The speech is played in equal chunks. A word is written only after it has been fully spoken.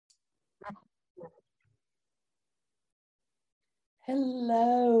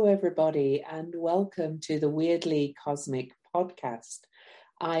Hello, everybody, and welcome to the Weirdly Cosmic podcast.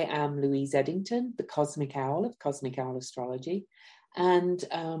 I am Louise Eddington, the Cosmic Owl of Cosmic Owl Astrology, and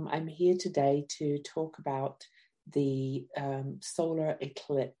I'm here today to talk about the solar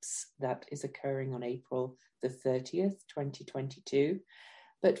eclipse that is occurring on April the 30th, 2022.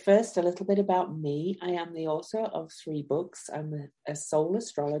 But first, a little bit about me. I am the author of 3 books. I'm a soul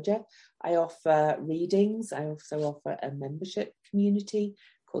astrologer. I offer readings. I also offer a membership community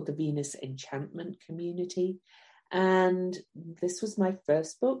called the Venus Enchantment Community. And this was my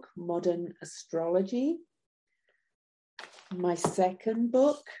first book, Modern Astrology. My second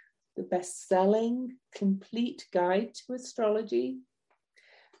book, the best-selling Complete Guide to Astrology.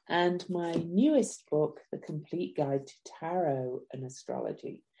 And my newest book, The Complete Guide to Tarot and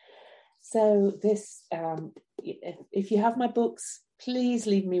Astrology. So this, if you have my books, please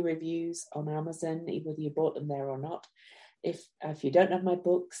leave me reviews on Amazon, whether you bought them there or not. If you don't have my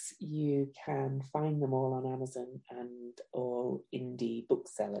books, you can find them all on Amazon and all indie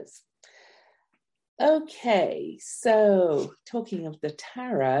booksellers. Okay, so talking of the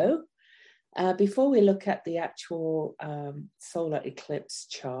tarot, before we look at the actual solar eclipse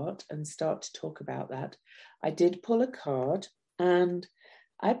chart and start to talk about that, I did pull a card and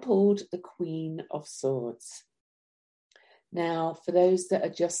I pulled the Queen of Swords. Now, for those that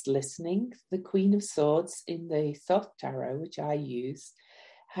are just listening, the Queen of Swords in the Thoth Tarot, which I use,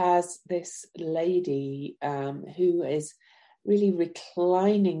 has this lady who is really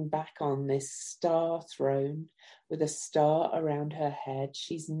reclining back on this star throne with a star around her head.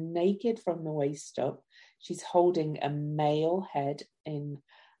 She's naked from the waist up. She's holding a male head in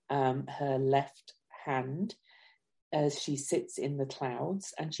her left hand as she sits in the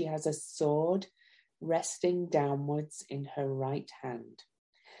clouds, and she has a sword resting downwards in her right hand.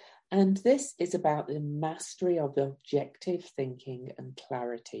 And this is about the mastery of objective thinking and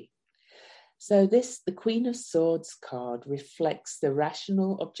clarity. So the Queen of Swords card reflects the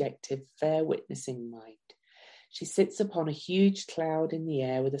rational, objective, fair witnessing mind. She sits upon a huge cloud in the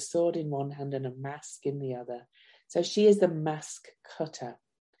air with a sword in one hand and a mask in the other. So she is the mask cutter.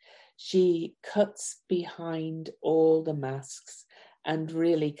 She cuts behind all the masks and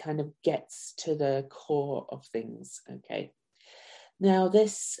really kind of gets to the core of things, okay? Now,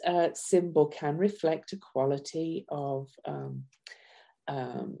 this symbol can reflect a quality of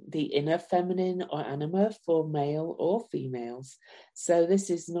the inner feminine or anima for male or females. So this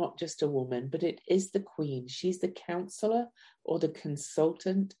is not just a woman, but it is the queen. She's the counselor or the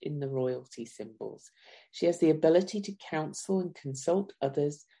consultant in the royalty symbols. She has the ability to counsel and consult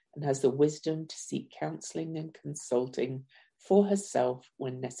others and has the wisdom to seek counseling and consulting for herself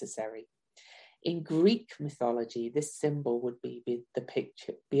when necessary. In Greek mythology, this symbol would be a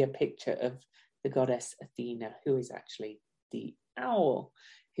picture of the goddess Athena, who is actually the owl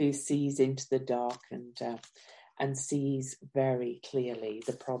who sees into the dark and sees very clearly,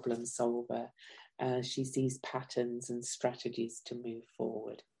 the problem solver. She sees patterns and strategies to move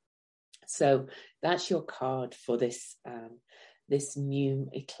forward. So that's your card for this new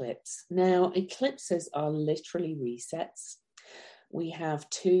eclipse. Now, eclipses are literally resets. We have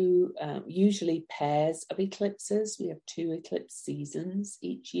 2, usually pairs of eclipses. We have 2 eclipse seasons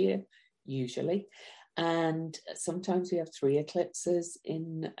each year, usually. And sometimes we have 3 eclipses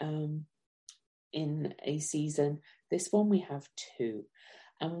in a season. This one we have 2.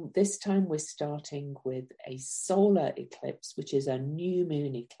 And this time we're starting with a solar eclipse, which is a new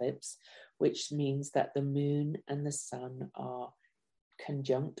moon eclipse, which means that the moon and the sun are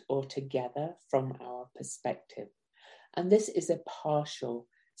conjunct or together from our perspective. And this is a partial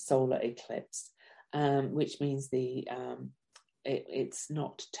solar eclipse, which means it's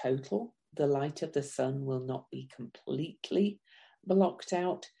not total. The light of the sun will not be completely blocked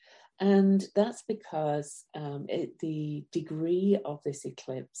out. And that's because the degree of this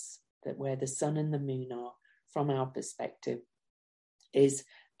eclipse, that where the sun and the moon are from our perspective, is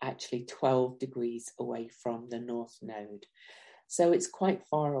actually 12 degrees away from the north node. So it's quite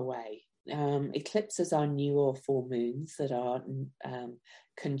far away. Eclipses are new or full moons that are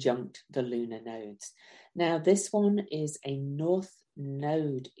conjunct the lunar nodes. Now, this one is a north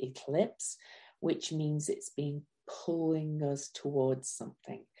node eclipse, which means it's been pulling us towards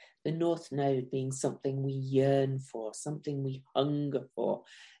something. The north node being something we yearn for, something we hunger for,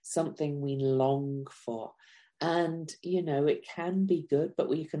 something we long for. And, it can be good, but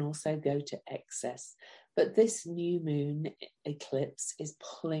we can also go to excess. But this new moon eclipse is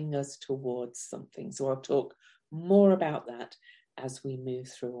pulling us towards something. So I'll talk more about that as we move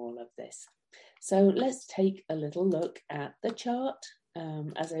through all of this. So let's take a little look at the chart.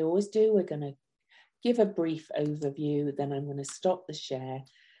 As I always do, we're going to give a brief overview, then I'm going to stop the share.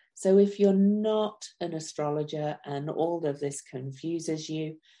 So if you're not an astrologer and all of this confuses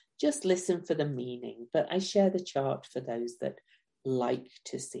you, just listen for the meaning. But I share the chart for those that like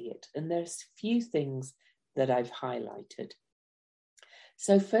to see it. And there's a few things that I've highlighted.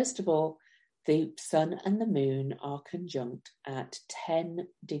 So first of all, the sun and the moon are conjunct at 10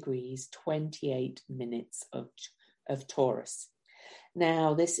 degrees, 28 minutes of Taurus.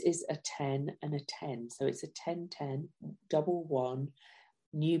 Now, this is a 10 and a 10. So it's a 10-10, double one,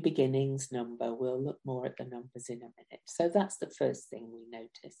 new beginnings number. We'll look more at the numbers in a minute. So that's the first thing we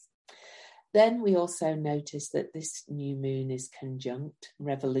notice. Then we also notice that this new moon is conjunct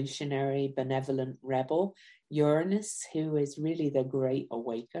revolutionary, benevolent rebel Uranus, who is really the great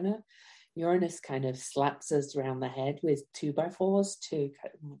awakener. Uranus kind of slaps us around the head with 2x4s to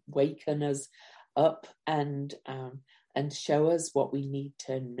waken us up and show us what we need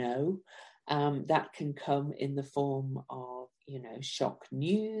to know. That can come in the form of, shock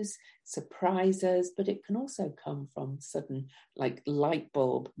news, surprises, but it can also come from sudden, like light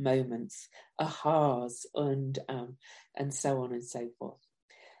bulb moments, ahas, and so on and so forth.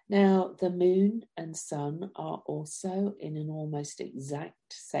 Now, the moon and sun are also in an almost exact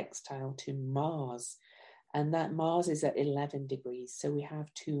sextile to Mars, and that Mars is at 11 degrees, so we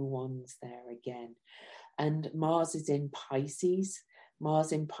have 2 ones there again. And Mars is in Pisces.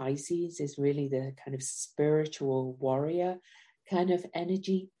 Mars in Pisces is really the kind of spiritual warrior kind of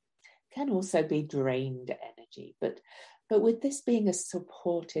energy, can also be drained energy. But with this being a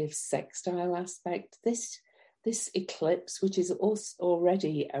supportive sextile aspect, this eclipse, which is also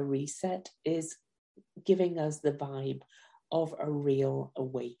already a reset, is giving us the vibe of a real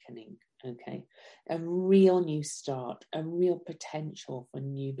awakening, okay? A real new start, a real potential for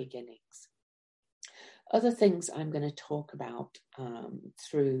new beginnings. Other things I'm going to talk about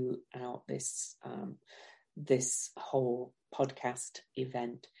throughout this whole podcast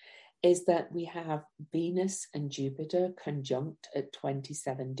event is that we have Venus and Jupiter conjunct at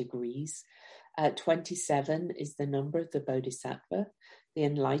 27 degrees. 27 is the number of the Bodhisattva, the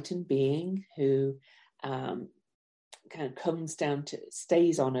enlightened being who kind of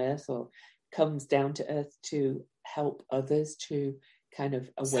stays on earth or comes down to earth to help others to kind of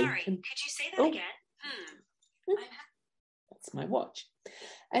awaken. Sorry, could you say that again? That's my watch.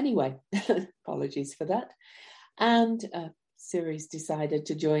 Anyway, apologies for that. And Siri's decided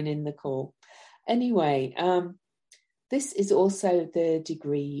to join in the call. Anyway, this is also the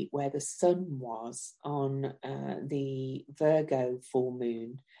degree where the sun was on the Virgo full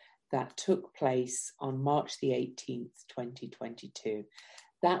moon that took place on March the 18th, 2022.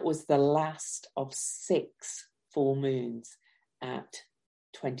 That was the last of 6 full moons at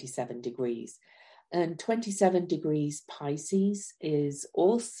 27 degrees. And 27 degrees Pisces is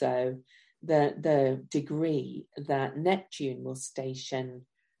also the degree that Neptune will station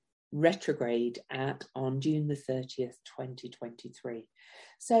retrograde at on June the 30th, 2023.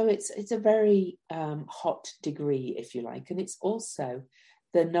 So it's a very hot degree, if you like, and it's also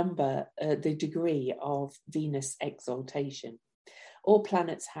the degree of Venus exaltation. All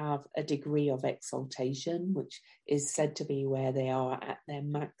planets have a degree of exaltation, which is said to be where they are at their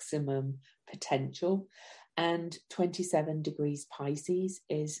maximum potential. And 27 degrees Pisces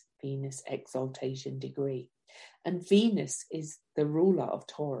is Venus exaltation degree. And Venus is the ruler of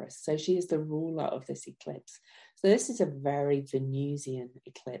Taurus. So she is the ruler of this eclipse. So this is a very Venusian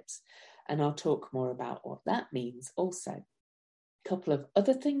eclipse. And I'll talk more about what that means also. A couple of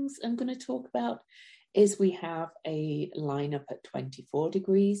other things I'm going to talk about is we have a lineup at 24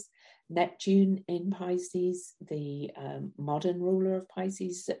 degrees. Neptune in Pisces, the modern ruler of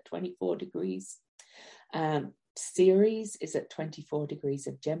Pisces, is at 24 degrees. Ceres is at 24 degrees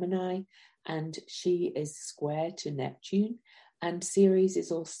of Gemini, and she is square to Neptune. And Ceres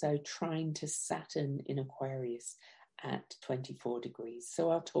is also trine to Saturn in Aquarius at 24 degrees.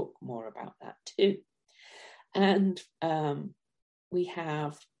 So I'll talk more about that too. And we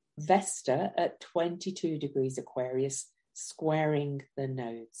have Vesta at 22 degrees Aquarius, squaring the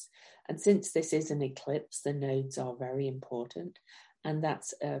nodes. And since this is an eclipse, the nodes are very important. And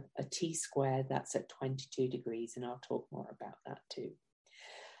that's a T-square, that's at 22 degrees, and I'll talk more about that too.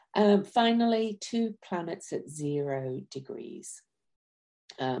 Finally, 2 planets at 0 degrees.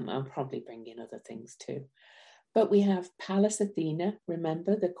 I'll probably bring in other things too. But we have Pallas Athena,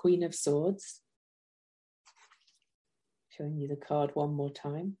 remember, the Queen of Swords. Showing you the card one more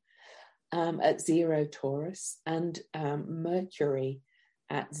time. At 0 Taurus, and Mercury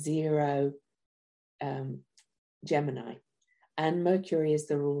at 0 Gemini. And Mercury is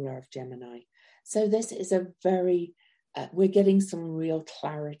the ruler of Gemini. So this is a very we're getting some real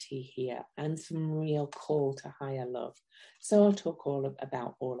clarity here and some real call to higher love. So I'll talk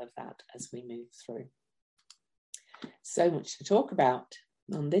about all of that as we move through. So much to talk about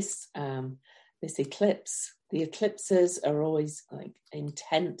on this this eclipse. The eclipses are always like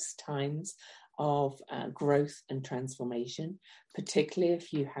intense times of growth and transformation, particularly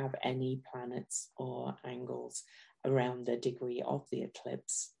if you have any planets or angles around the degree of the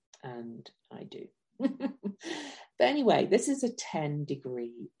eclipse, and I do. But anyway, this is a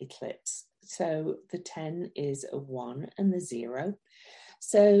 10-degree eclipse. So the 10 is a 1 and the 0.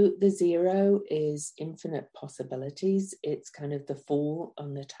 So the 0 is infinite possibilities. It's kind of the Fool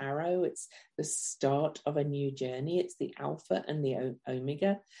on the tarot. It's the start of a new journey. It's the Alpha and the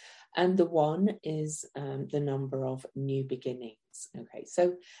Omega. And the 1 is the number of new beginnings. Okay,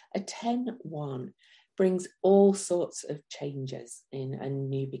 so a 10-1 brings all sorts of changes and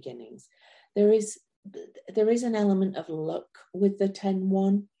new beginnings. There is an element of luck with the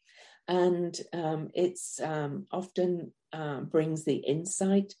 10-1, and it's often brings the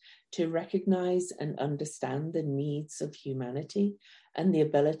insight to recognize and understand the needs of humanity and the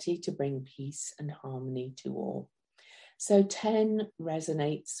ability to bring peace and harmony to all. So 10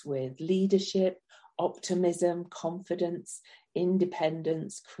 resonates with leadership, optimism, confidence,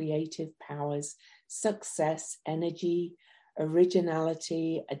 independence, creative powers, success, energy,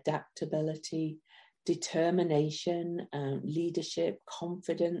 originality, adaptability, determination, leadership,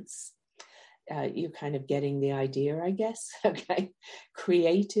 confidence. You're kind of getting the idea, I guess. Okay,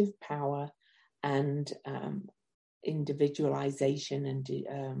 creative power and individualization, and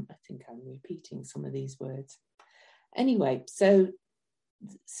I think I'm repeating some of these words. Anyway, so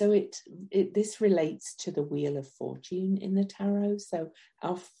this relates to the Wheel of Fortune in the tarot. So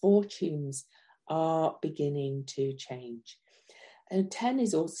our fortunes are beginning to change. And 10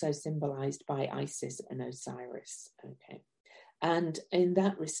 is also symbolized by Isis and Osiris. Okay. And in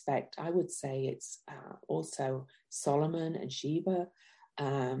that respect, I would say it's also Solomon and Sheba,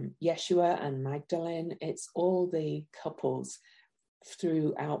 Yeshua and Magdalene. It's all the couples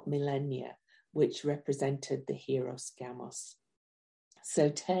throughout millennia which represented the Hieros Gamos. So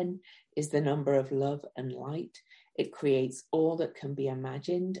 10 is the number of love and light. It creates all that can be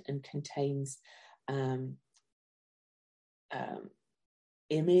imagined and contains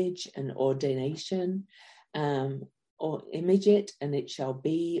image and ordination, or image it and it shall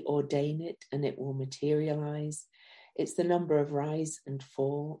be, ordain it and it will materialize. It's the number of rise and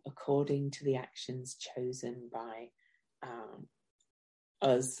fall according to the actions chosen by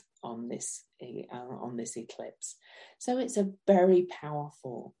us on this eclipse. So it's a very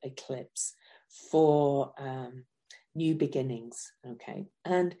powerful eclipse for new beginnings. Okay,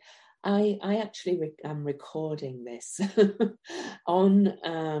 and I actually am recording this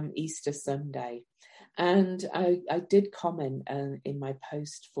on Easter Sunday, and I did comment in my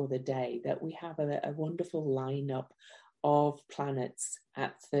post for the day that we have a wonderful lineup of planets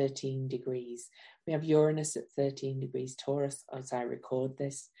at 13 degrees. We have Uranus at 13 degrees Taurus as I record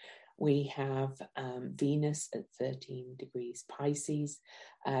this. We have Venus at 13 degrees Pisces,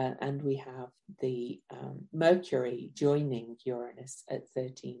 and we have the Mercury joining Uranus at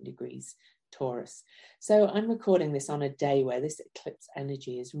 13 degrees Taurus. So I'm recording this on a day where this eclipse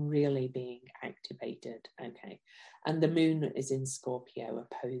energy is really being activated, okay? And the moon is in Scorpio,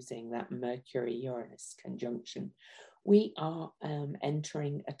 opposing that Mercury-Uranus conjunction. We are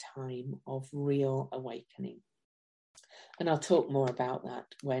entering a time of real awakening. And I'll talk more about that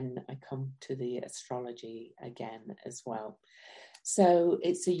when I come to the astrology again as well. So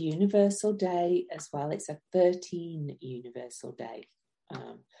it's a universal day as well. It's a 13 universal day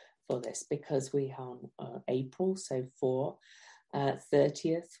for this, because we are on April, so 4,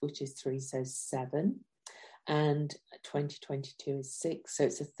 30th, which is 3, so 7, and 2022 is 6. So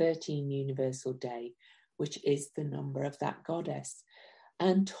it's a 13 universal day, which is the number of that goddess.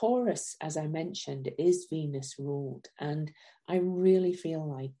 And Taurus, as I mentioned, is Venus ruled. And I really feel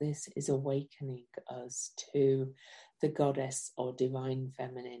like this is awakening us to the goddess or divine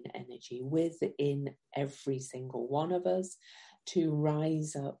feminine energy within every single one of us, to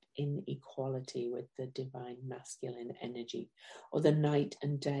rise up in equality with the divine masculine energy, or the night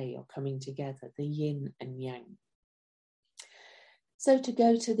and day are coming together, the yin and yang. So to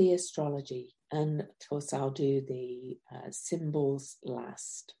go to the astrology, and of course I'll do the symbols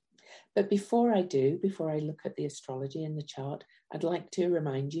last. But before I look at the astrology and the chart, I'd like to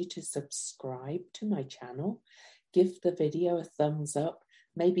remind you to subscribe to my channel, give the video a thumbs up,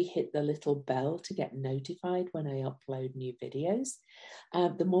 maybe hit the little bell to get notified when I upload new videos.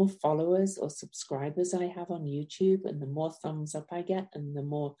 The more followers or subscribers I have on YouTube, and the more thumbs up I get, and the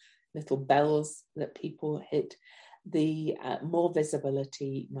more little bells that people hit, the more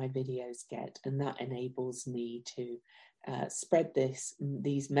visibility my videos get, and that enables me to spread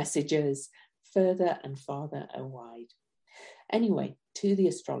these messages further and farther and wide. Anyway, to the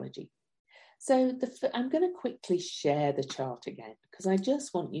astrology. So I'm going to quickly share the chart again, because I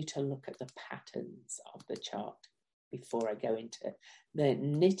just want you to look at the patterns of the chart before I go into the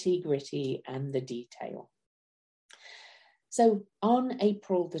nitty-gritty and the detail. So on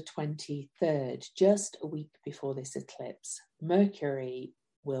April the 23rd, just a week before this eclipse, Mercury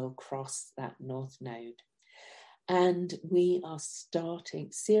will cross that North Node. And we are starting,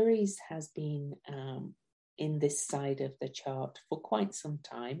 Ceres has been in this side of the chart for quite some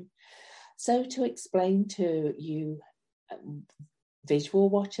time. So to explain to you visual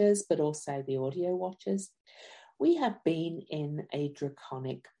watchers, but also the audio watchers, we have been in a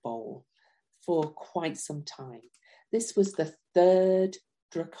draconic bowl for quite some time. This was the third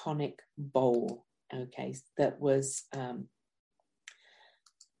draconic bowl, okay, that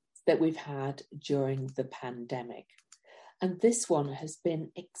we've had during the pandemic. And this one has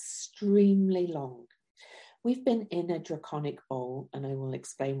been extremely long. We've been in a draconic bowl, and I will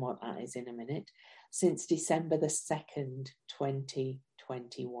explain what that is in a minute, since December the 2nd,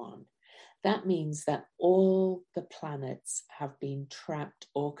 2021. That means that all the planets have been trapped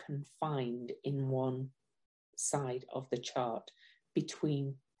or confined in one side of the chart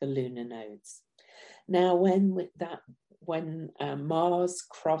between the lunar nodes. Now, when Mars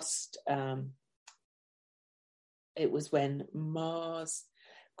crossed, it was when Mars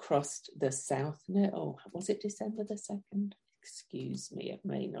crossed the south node. Oh, was it December the 2nd? Excuse me, it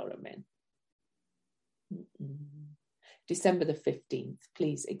may not have been. December the 15th.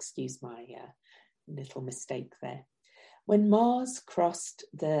 Please excuse my little mistake there. When Mars crossed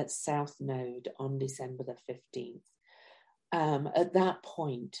the south node on December the 15th, at that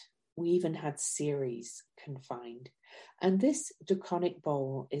point, we even had Ceres confined. And this draconic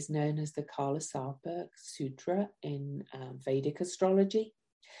bowl is known as the Kalasarpa Sutra in Vedic astrology.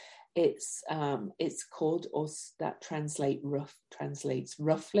 It's called, or that translates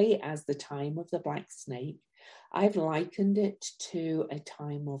roughly as the time of the black snake. I've likened it to a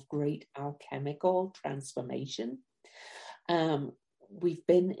time of great alchemical transformation. We've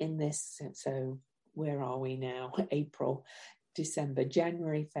been in this, so where are we now? April, December,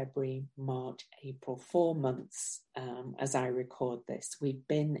 January, February, March, April, 4 months as I record this. We've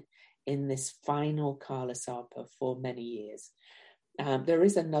been in this final Kalasarpa for many years. There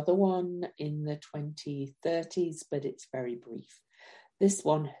is another one in the 2030s, but it's very brief. This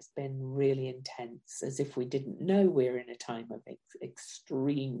one has been really intense, as if we didn't know we're in a time of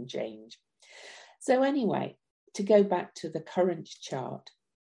extreme change. So anyway, to go back to the current chart,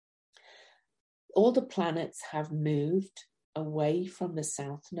 all the planets have moved away from the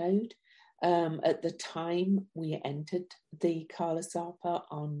south node. At the time we entered the Kalasarpa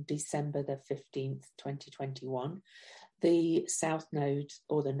on December the 15th, 2021, the south nodes,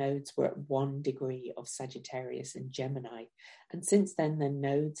 or the nodes, were at 1 degree of Sagittarius and Gemini. And since then, the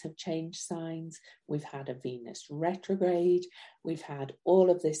nodes have changed signs. We've had a Venus retrograde. We've had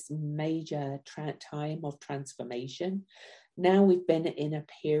all of this major time of transformation. Now we've been in a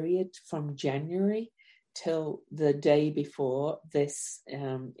period from January till the day before this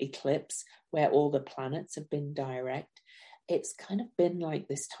eclipse, where all the planets have been direct. It's kind of been like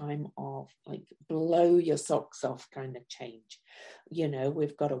this time of like blow your socks off kind of change. You know,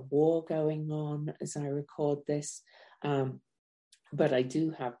 we've got a war going on as I record this, but I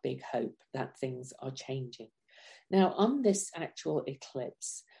do have big hope that things are changing. Now, on this actual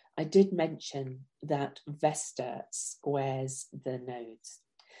eclipse, I did mention that Vesta squares the nodes.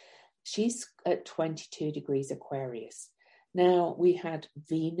 She's at 22 degrees Aquarius. Now, we had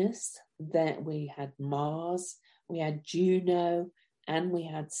Venus, then we had Mars, we had Juno, and we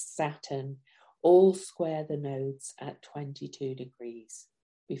had Saturn all square the nodes at 22 degrees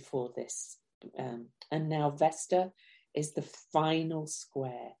before this. And now Vesta is the final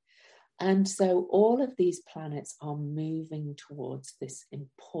square. And so all of these planets are moving towards this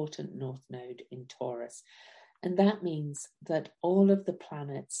important north node in Taurus. And that means that all of the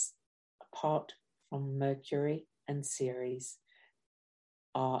planets, apart from Mercury and Ceres,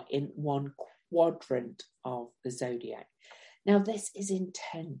 are in one quadrant of the zodiac. Now, this is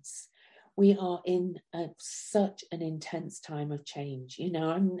intense. We are in such an intense time of change. You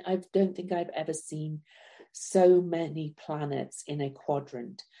know, I don't think I've ever seen so many planets in a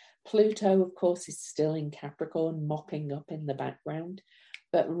quadrant. Pluto, of course, is still in Capricorn, mopping up in the background,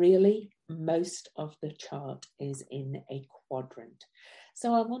 but really most of the chart is in a quadrant.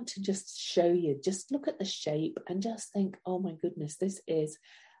 So I want to just show you, just look at the shape and just think, oh my goodness, this is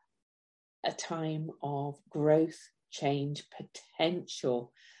a time of growth, change,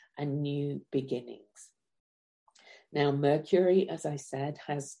 potential, and new beginnings. Now, Mercury, as I said,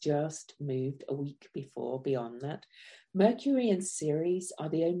 has just moved a week before beyond that. Mercury and Ceres are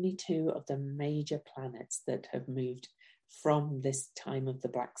the only two of the major planets that have moved from this time of the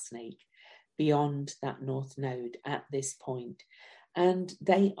Black Snake beyond that North Node at this point. And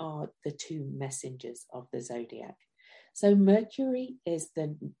they are the two messengers of the zodiac. So Mercury is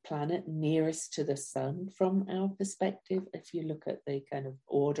the planet nearest to the sun from our perspective, if you look at the kind of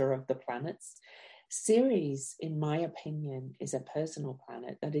order of the planets. Ceres, in my opinion, is a personal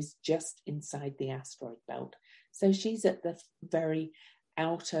planet that is just inside the asteroid belt. So she's at the very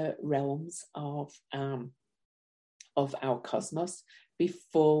outer realms of our cosmos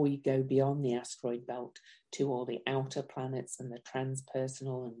before we go beyond the asteroid belt to all the outer planets and the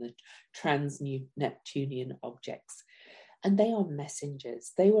transpersonal and the trans-Neptunian objects. And they are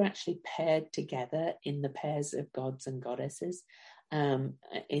messengers. They were actually paired together in the pairs of gods and goddesses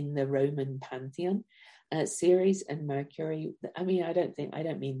in the Roman pantheon. Ceres and Mercury, I mean, I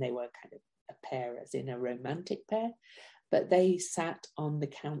don't mean they were kind of a pair as in a romantic pair, but they sat on the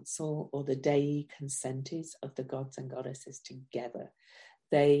council or the Dei Consentis of the gods and goddesses together.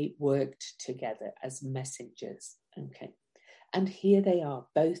 They worked together as messengers, okay? And here they are,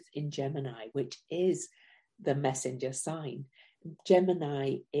 both in Gemini, which is the messenger sign.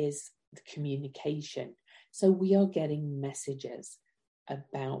 Gemini is the communication. So we are getting messages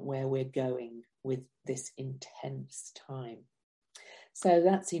about where we're going with this intense time. So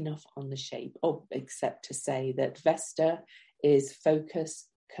that's enough on the shape, except to say that Vesta is focus,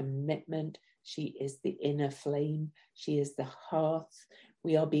 commitment. She is the inner flame. She is the hearth.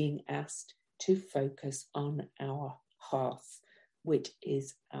 We are being asked to focus on our hearth, which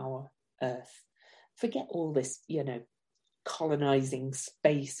is our earth. Forget all this, colonizing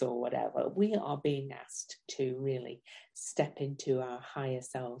space or whatever. We are being asked to really step into our higher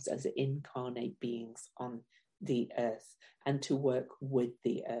selves as incarnate beings on the earth and to work with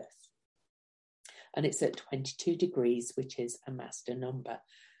the earth. And it's at 22 degrees, which is a master number,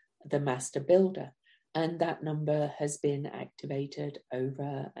 the master builder. And that number has been activated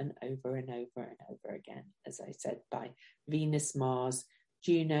over and over and over and over again, as I said, by Venus, Mars,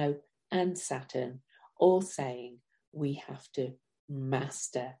 Juno, and Saturn, all saying we have to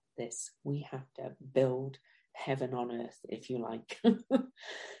master this. We have to build heaven on earth, if you like.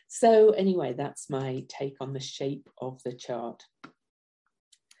 So anyway, that's my take on the shape of the chart.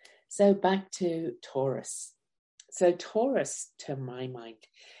 So back to Taurus. So Taurus, to my mind,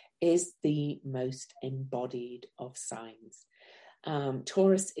 is the most embodied of signs.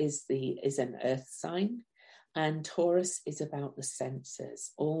 Taurus is an earth sign, and Taurus is about the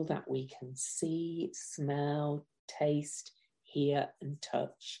senses, all that we can see, smell, taste, hear, and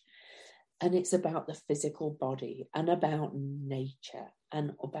touch. And it's about the physical body and about nature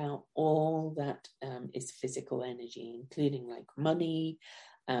and about all that is physical energy, including like money,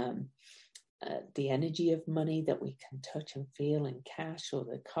 the energy of money that we can touch and feel in cash, or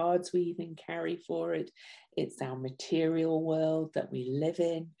the cards we even carry for it. It's our material world that we live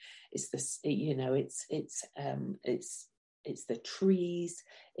in. It's it's the trees,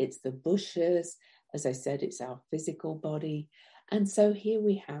 it's the bushes. As I said, it's our physical body. And so here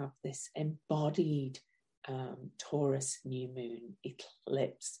we have this embodied Taurus new moon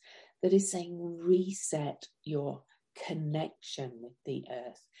eclipse that is saying reset your connection with the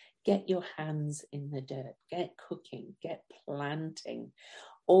earth. Get your hands in the dirt, get cooking, get planting,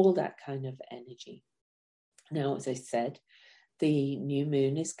 all that kind of energy. Now, as I said, the new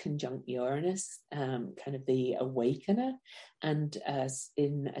moon is conjunct Uranus, kind of the awakener, and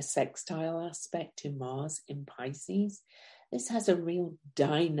in a sextile aspect to Mars in Pisces. This has a real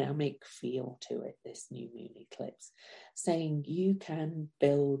dynamic feel to it, this new moon eclipse, saying you can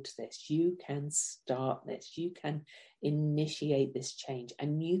build this, you can start this, you can initiate this change,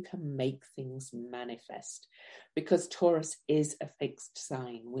 and you can make things manifest. Because Taurus is a fixed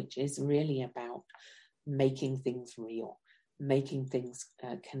sign, which is really about making things real, making things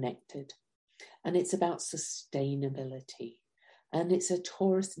connected. And it's about sustainability. And it's a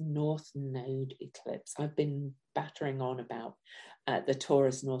Taurus North Node eclipse. I've been battering on about the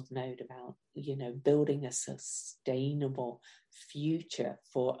Taurus North Node, about, building a sustainable future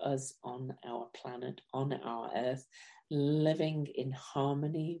for us on our planet, on our earth, living in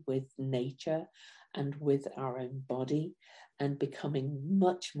harmony with nature and with our own body, and becoming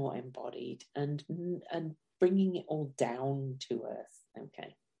much more embodied and bringing it all down to earth,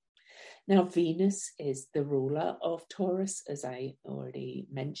 okay? Now, Venus is the ruler of Taurus, as I already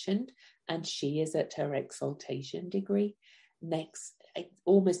mentioned, and she is at her exaltation degree next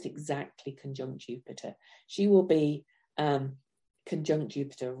almost exactly conjunct Jupiter. She will be conjunct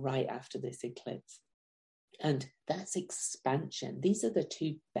Jupiter right after this eclipse. And that's expansion. These are the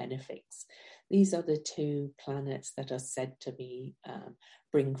two benefics. These are the two planets that are said to be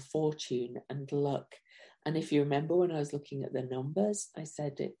bring fortune and luck. And if you remember when I was looking at the numbers, I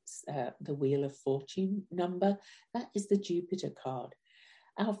said it's the Wheel of Fortune number. That is the Jupiter card.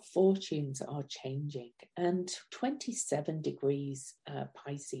 Our fortunes are changing. And 27 degrees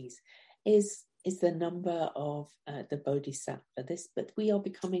Pisces is the number of the Bodhisattva. But we are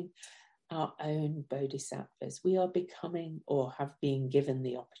becoming our own bodhisattvas. We are becoming, or have been given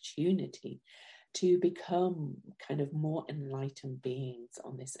the opportunity to become kind of more enlightened beings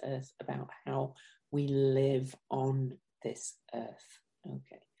on this earth about how we live on this earth.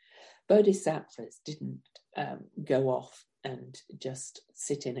 Okay. Bodhisattvas didn't go off and just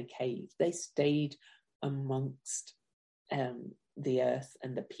sit in a cave. They stayed amongst the earth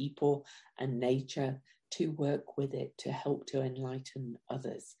and the people and nature to work with it, to help to enlighten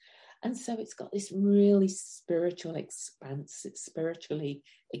others. And so it's got this really spiritually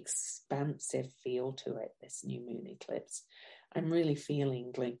expansive feel to it, this new moon eclipse. I'm really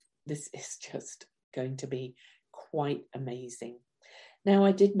feeling like this is just going to be quite amazing. Now,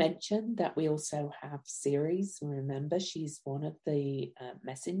 I did mention that we also have Ceres. Remember, she's one of the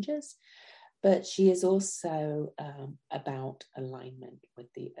messengers, but she is also about alignment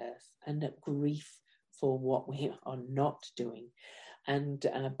with the earth and grief for what we are not doing. And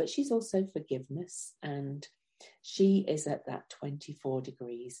but she's also forgiveness, and she is at that 24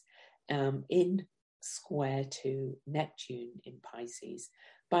 degrees in square to Neptune in Pisces.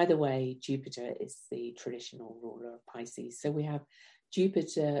 By the way, Jupiter is the traditional ruler of Pisces. So we have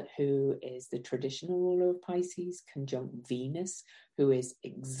Jupiter, who is the traditional ruler of Pisces, conjunct Venus, who is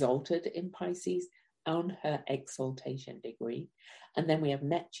exalted in Pisces on her exaltation degree. And then we have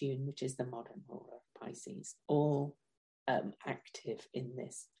Neptune, which is the modern ruler of Pisces, all active in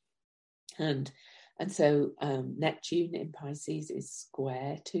this. And so Neptune in Pisces is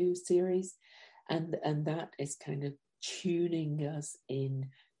square to Ceres, and that is kind of tuning us in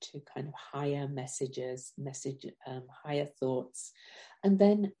to kind of higher messages, higher thoughts. And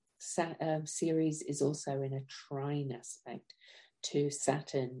then Ceres is also in a trine aspect to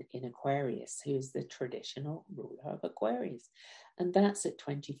Saturn in Aquarius, who is the traditional ruler of Aquarius. And that's at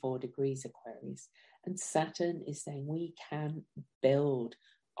 24 degrees Aquarius. And Saturn is saying we can build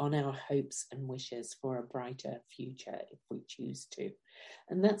on our hopes and wishes for a brighter future if we choose to.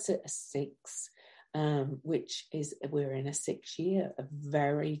 And that's at a 6, which is, we're in a 6 year, a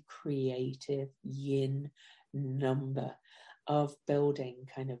very creative yin number of building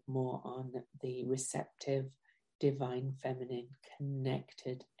kind of more on the receptive, divine feminine,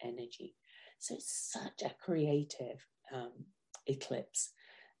 connected energy. So it's such a creative eclipse.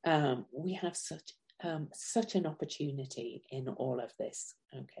 We have such an opportunity in all of this,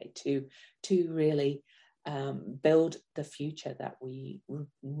 okay, to really build the future that we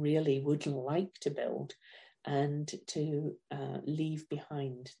really would like to build, and to leave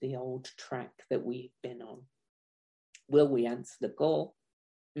behind the old track that we've been on. Will we answer the call?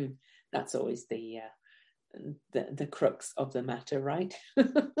 That's always the crux of the matter, right?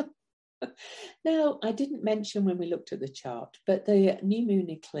 Now, I didn't mention when we looked at the chart, but the new moon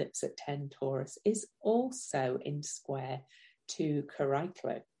eclipse at 10 Taurus is also in square to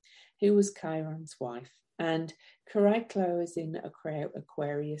Chariklo, who was Chiron's wife. And Chariklo is in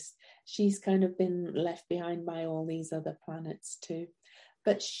Aquarius. She's kind of been left behind by all these other planets too.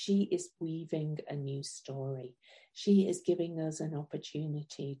 But she is weaving a new story. She is giving us an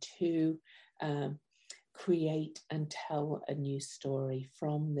opportunity to create and tell a new story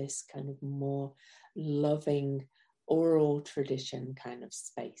from this kind of more loving oral tradition kind of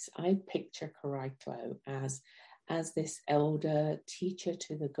space. I picture Chariklo as this elder teacher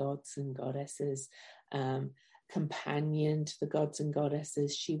to the gods and goddesses, companion to the gods and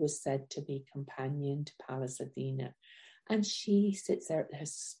goddesses. She was said to be companion to Pallas Athena. And she sits there at her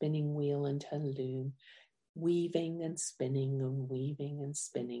spinning wheel and her loom, weaving and spinning and weaving and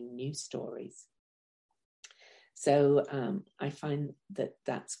spinning new stories. So I find that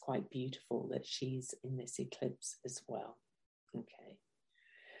that's quite beautiful that she's in this eclipse as well. Okay.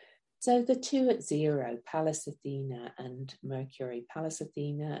 So the two at 0, Pallas Athena and Mercury. Pallas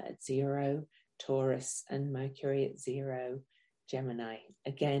Athena at 0, Taurus, and Mercury at 0, Gemini.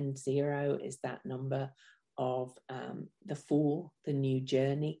 Again, 0 is that number of the Fool, the new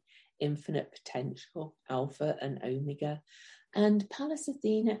journey, infinite potential, Alpha and Omega. And Pallas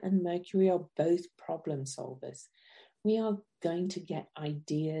Athena and Mercury are both problem solvers. We are going to get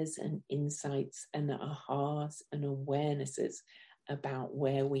ideas and insights and ahas and awarenesses about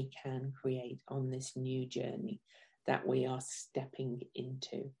where we can create on this new journey that we are stepping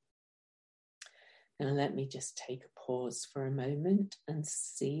into. Now, let me just take a pause for a moment and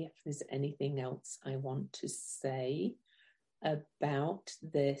see if there's anything else I want to say about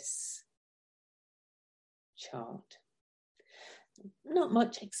this chart. Not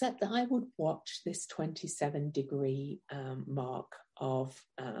much, except that I would watch this 27-degree mark of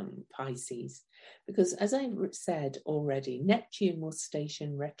Pisces, because as I said already, Neptune will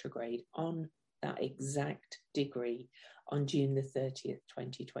station retrograde on that exact degree on June the 30th,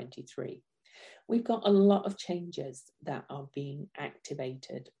 2023. We've got a lot of changes that are being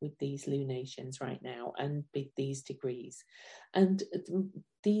activated with these lunations right now and with these degrees. And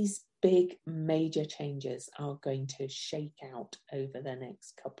these big major changes are going to shake out over the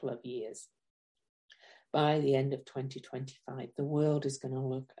next couple of years. By the end of 2025, the world is going to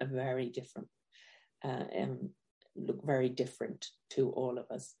look very different to all of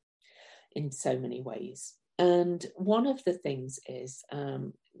us in so many ways. And one of the things is,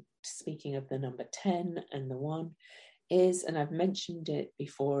 speaking of the number 10 and the 1, is, and I've mentioned it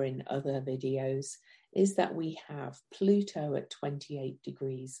before in other videos, is that we have Pluto at 28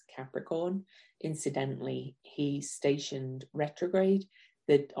 degrees Capricorn. Incidentally, he stationed retrograde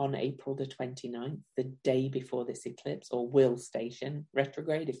on April the 29th, the day before this eclipse, or will station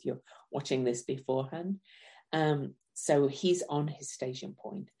retrograde if you're watching this beforehand. So he's on his station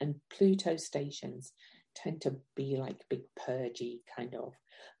point, and Pluto stations tend to be like big purgy kind of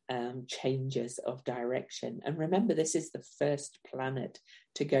changes of direction. And remember, this is the first planet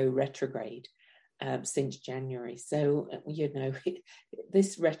to go retrograde since January. So,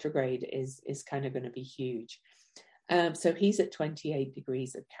 this retrograde is kind of going to be huge. So he's at 28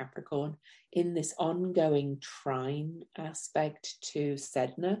 degrees of Capricorn in this ongoing trine aspect to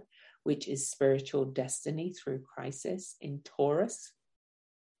Sedna, which is spiritual destiny through crisis, in Taurus.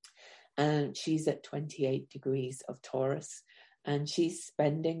 And she's at 28 degrees of Taurus. And she's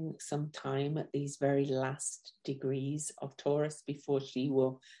spending some time at these very last degrees of Taurus before she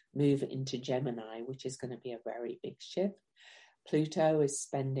will move into Gemini, which is going to be a very big shift. Pluto is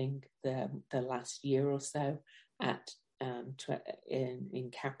spending the last year or so at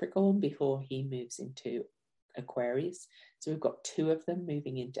in Capricorn before he moves into Aquarius. So we've got two of them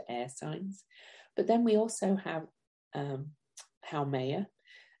moving into air signs. But then we also have Haumea,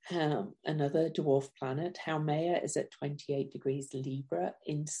 another dwarf planet. Haumea is at 28 degrees Libra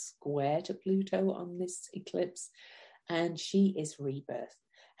in square to Pluto on this eclipse, and she is rebirth.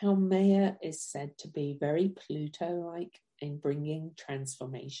 Haumea is said to be very Pluto-like in bringing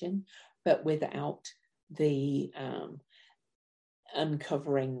transformation, but without the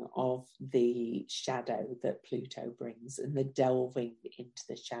uncovering of the shadow that Pluto brings and the delving into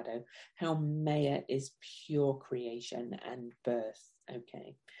the shadow. Haumea is pure creation and birth.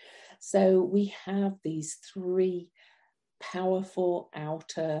 Okay, so we have these three powerful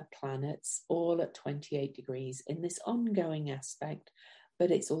outer planets all at 28 degrees in this ongoing aspect,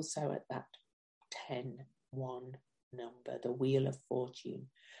 but it's also at that 10-1 number, the Wheel of Fortune.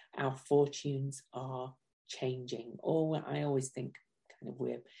 Our fortunes are changing. I always think kind of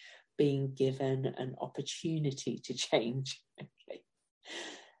we're being given an opportunity to change. Okay.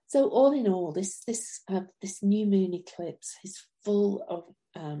 So all in all, this new moon eclipse is full of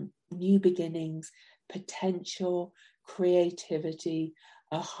new beginnings, potential, creativity,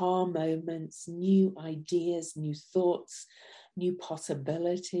 aha moments, new ideas, new thoughts, new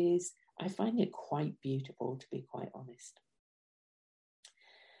possibilities. I find it quite beautiful, to be quite honest.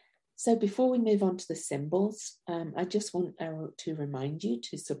 So before we move on to the symbols, I just want to remind you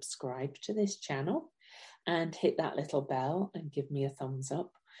to subscribe to this channel and hit that little bell and give me a thumbs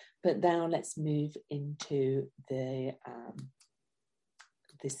up. But now let's move into the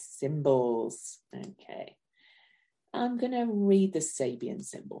symbols. Okay. I'm going to read the Sabian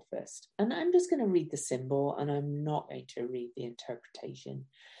symbol first. And I'm just going to read the symbol, and I'm not going to read the interpretation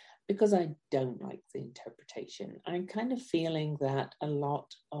because I don't like the interpretation. I'm kind of feeling that a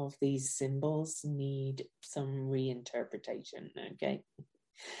lot of these symbols need some reinterpretation. Okay.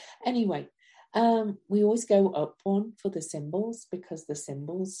 Anyway, we always go up one for the symbols because the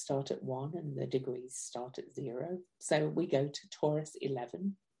symbols start at 1 and the degrees start at 0. So we go to Taurus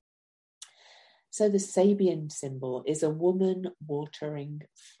 11. So the Sabian symbol is a woman watering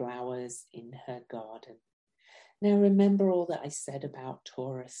flowers in her garden. Now remember all that I said about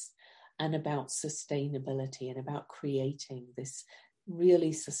Taurus and about sustainability and about creating this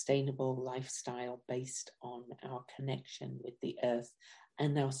really sustainable lifestyle based on our connection with the earth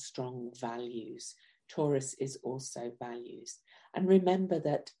and our strong values. Taurus is also values. And remember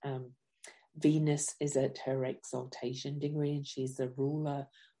that Venus is at her exaltation degree, and she's the ruler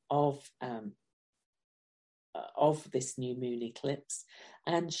of this new moon eclipse.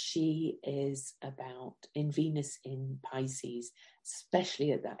 And she is about, in Venus in Pisces,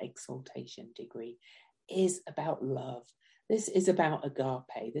 especially at that exaltation degree, is about love. This is about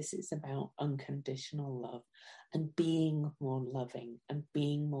agape. This is about unconditional love and being more loving and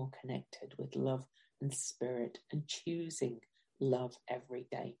being more connected with love and spirit and choosing love every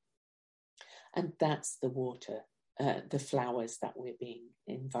day. And that's the water, the flowers that we're being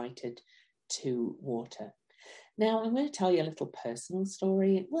invited to water. Now, I'm going to tell you a little personal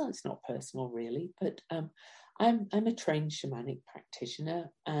story. Well, it's not personal really, but I'm a trained shamanic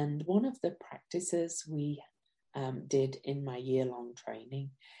practitioner, and one of the practices we did in my year-long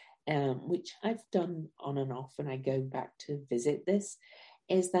training, which I've done on and off, and I go back to visit this,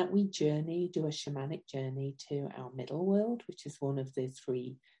 is that we do a shamanic journey to our middle world, which is one of the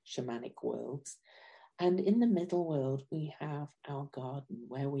 3 shamanic worlds. And in the middle world, we have our garden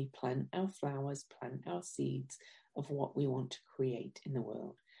where we plant our flowers, plant our seeds of what we want to create in the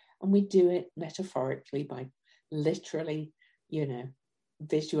world. And we do it metaphorically by literally,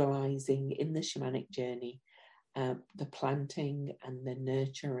 visualizing in the shamanic journey the planting and the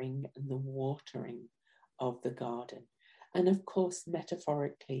nurturing and the watering of the garden. And of course,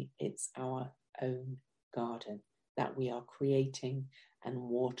 metaphorically, it's our own garden that we are creating and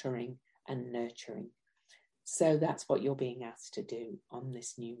watering and nurturing. So that's what you're being asked to do on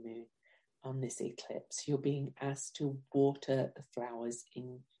this new moon, on this eclipse. You're being asked to water the flowers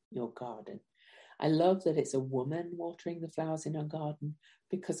in your garden. I love that it's a woman watering the flowers in her garden,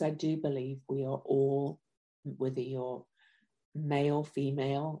 because I do believe we are all, whether you're male,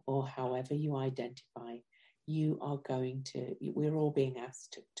 female, or however you identify, we're all being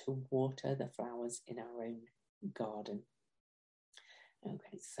asked to water the flowers in our own garden.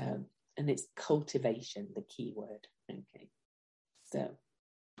 Okay, so, and it's cultivation, the key word. Okay, so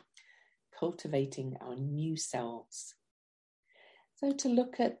cultivating our new selves. So to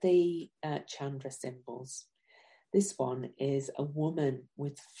look at the Chandra symbols, this one is a woman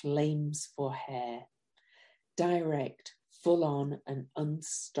with flames for hair, direct, full-on and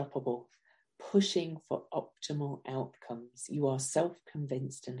unstoppable, pushing for optimal outcomes. You are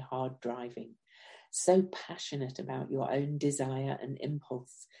self-convinced and hard-driving, so passionate about your own desire and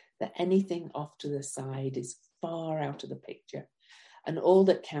impulse that anything off to the side is far out of the picture. And all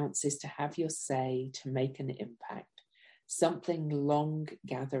that counts is to have your say, to make an impact. Something long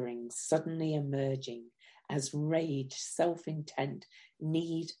gathering, suddenly emerging as rage, self-intent,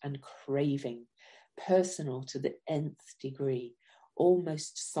 need and craving, personal to the nth degree,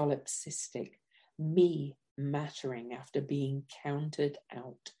 almost solipsistic, me mattering after being counted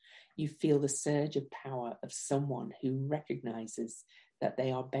out. You feel the surge of power of someone who recognizes that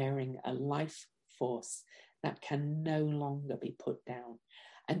they are bearing a life force that can no longer be put down.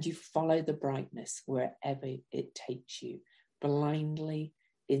 And you follow the brightness wherever it takes you, blindly,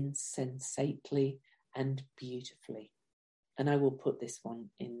 insensately, and beautifully. And I will put this one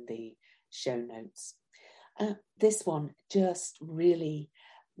in the show notes. This one just really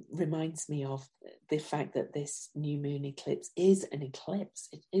reminds me of the fact that this new moon eclipse is an eclipse.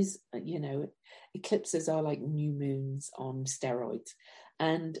 It is, eclipses are like new moons on steroids.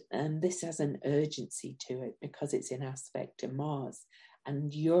 And this has an urgency to it because it's in aspect to Mars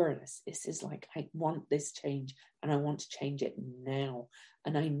and Uranus. This is like, I want this change and I want to change it now.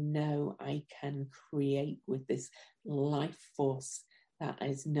 And I know I can create with this life force that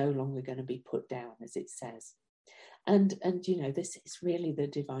is no longer going to be put down, as it says. And this is really the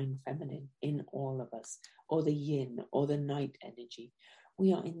divine feminine in all of us, or the yin, or the night energy.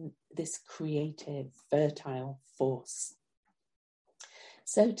 We are in this creative, fertile force.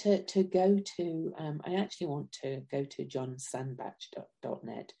 So to go to, I actually want to go to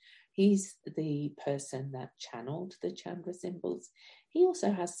johnsandbach.net. He's the person that channeled the Chandra symbols. He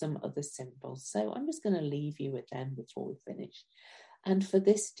also has some other symbols. So I'm just going to leave you with them before we finish. And for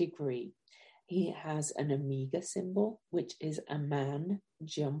this degree, he has an Omega symbol, which is a man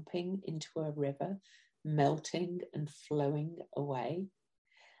jumping into a river, melting and flowing away.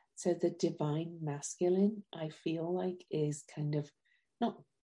 So the divine masculine, I feel like, is kind of not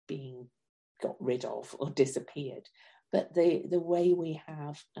being got rid of or disappeared, but the way we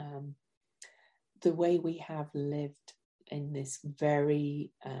have lived in this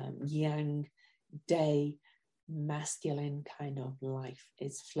very yang day masculine kind of life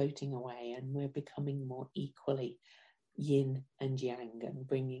is floating away, and we're becoming more equally yin and yang and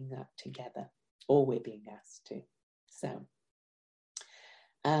bringing that together, or we're being asked to. So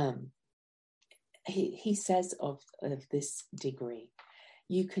he says of this degree,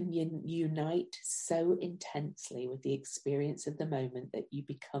 You can unite so intensely with the experience of the moment that you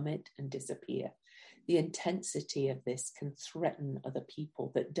become it and disappear. The intensity of this can threaten other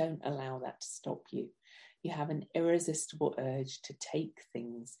people, but don't allow that to stop you. You have an irresistible urge to take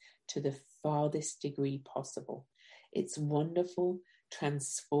things to the farthest degree possible. It's wonderful,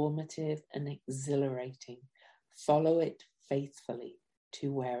 transformative, and exhilarating. Follow it faithfully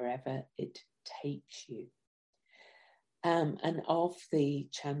to wherever it takes you. And of the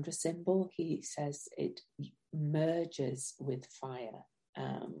Chandra symbol, he says it merges with fire,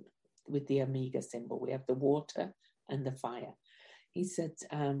 with the Omega symbol. We have the water and the fire. He said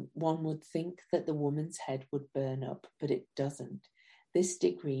one would think that the woman's head would burn up, but it doesn't. This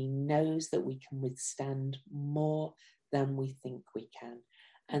degree knows that we can withstand more than we think we can,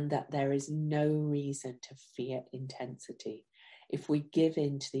 and that there is no reason to fear intensity. If we give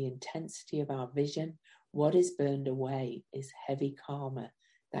in to the intensity of our vision, what is burned away is heavy karma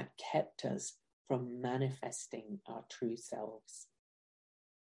that kept us from manifesting our true selves.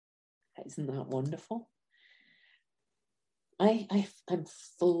 Isn't that wonderful? I'm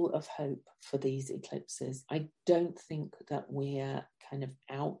full of hope for these eclipses. I don't think that we're kind of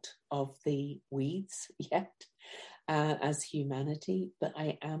out of the weeds yet as humanity, but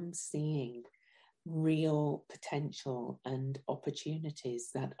I am seeing real potential and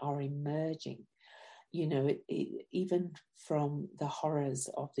opportunities that are emerging. You know, even from the horrors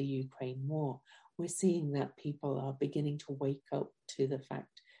of the Ukraine war, we're seeing that people are beginning to wake up to the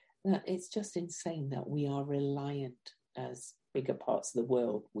fact that it's just insane that we are reliant as bigger parts of the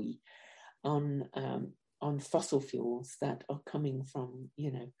world, on fossil fuels that are coming from,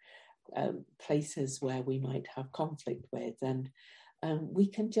 places where we might have conflict with, and we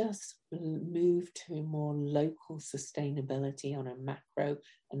can just move to more local sustainability on a macro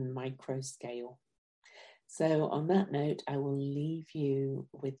and micro scale. So on that note, I will leave you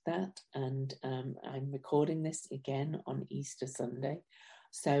with that, and I'm recording this again on Easter Sunday.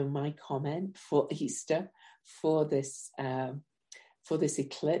 So my comment for Easter, for this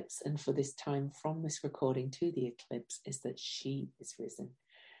eclipse and for this time from this recording to the eclipse, is that she is risen,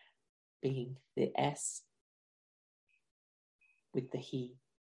 being the S with the he.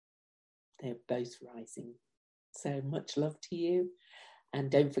 They're both rising. So much love to you. And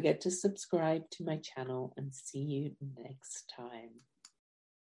don't forget to subscribe to my channel, and see you next time.